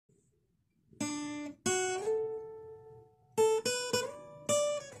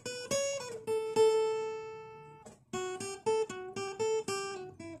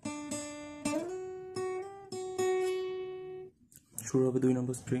শুরু হবে 2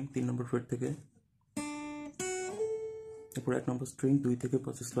 নম্বর স্ট্রিং 3 নম্বর ফ্রেট থেকে, এরপর 1 নম্বর স্ট্রিং 2 থেকে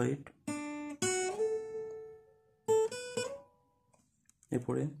 5 স্লাইড,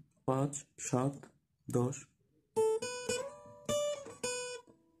 এরপরে 5 7 10,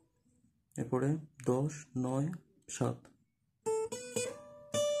 এরপরে 10 9 7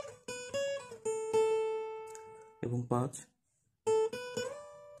 এবং 5,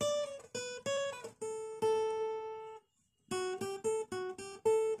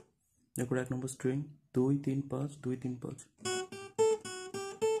 এরপর 1 নম্বর স্ট্রিং 2 3 5 2 3 5,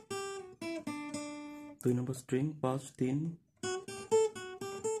 2 নম্বর স্ট্রিং 5 3,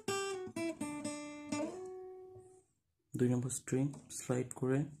 2 নম্বর স্ট্রিং স্লাইড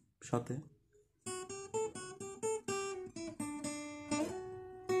করে সাথে,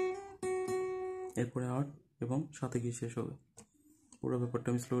 এরপরে 8 এবং সাথে গিয়ে শেষ হবে। পুরো ব্যাপারটা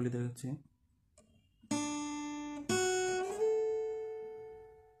আমি স্লোলি দেখাচ্ছি।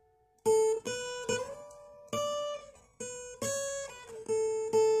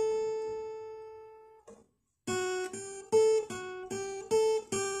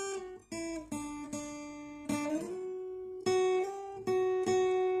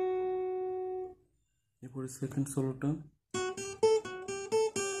 এরপরে সেকেন্ড সোলোটা,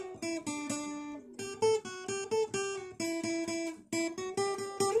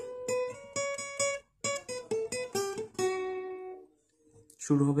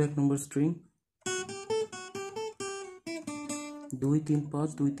 শুরু হবে 1 নম্বর স্ট্রিং 2 3 5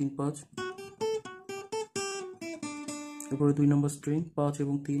 2 3 5, এরপরে 2 নম্বর স্ট্রিং 5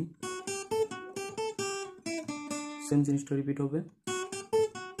 এবং 3, সেম জিনিসটা রিপিট হবে,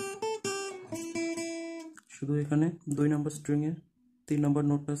 শুধু এখানে 2 নম্বর স্ট্রিং এর 3 নম্বর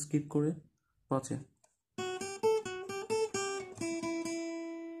নোটটা স্কিপ করে 5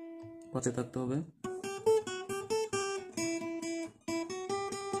 থাকতে হবে।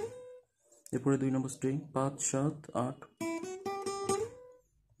 এরপরে 2 নম্বর স্ট্রিং 5 7 8,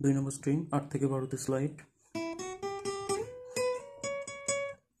 2 নম্বর স্ট্রিং 8 থেকে 12 তে স্লাইড,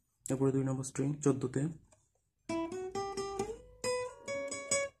 এরপরে 2 নম্বর স্ট্রিং 14 তে,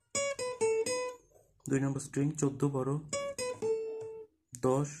 2 নম্বর স্ট্রিং 14 12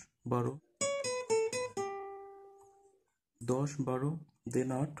 10 12 10 12 দেন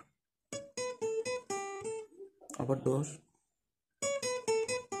 8, আবার 10,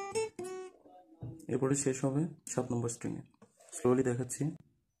 এরপরে শেষ হবে 7 নম্বর স্ট্রিং এ। স্লোলি দেখাচ্ছি।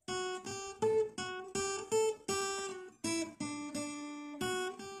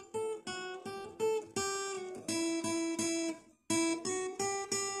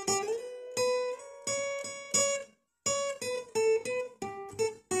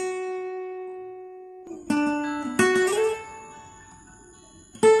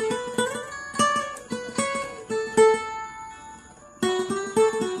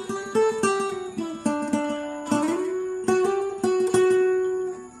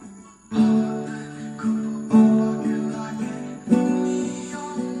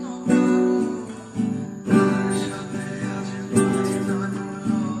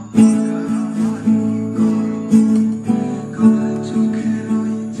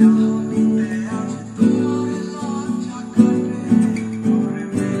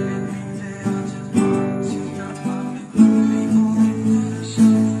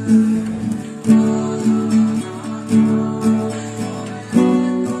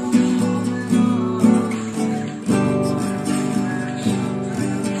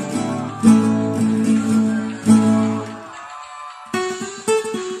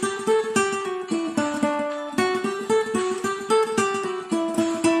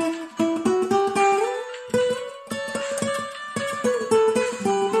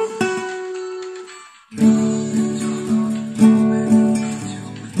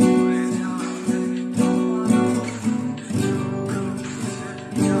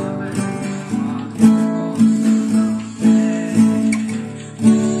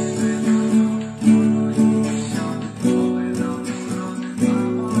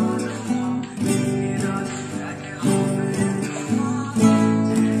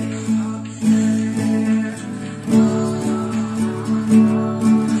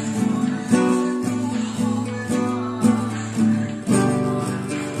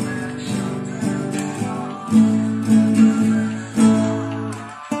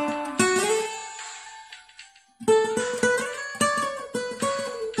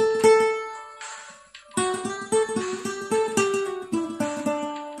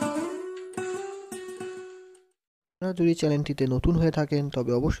 আপনারা যদি চ্যানেলটিতে নতুন হয়ে থাকেন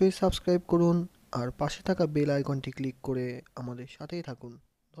তবে অবশ্যই সাবস্ক্রাইব করুন আর পাশে থাকা বেল আইকনটি ক্লিক করে আমাদের সাথেই থাকুন।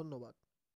 ধন্যবাদ।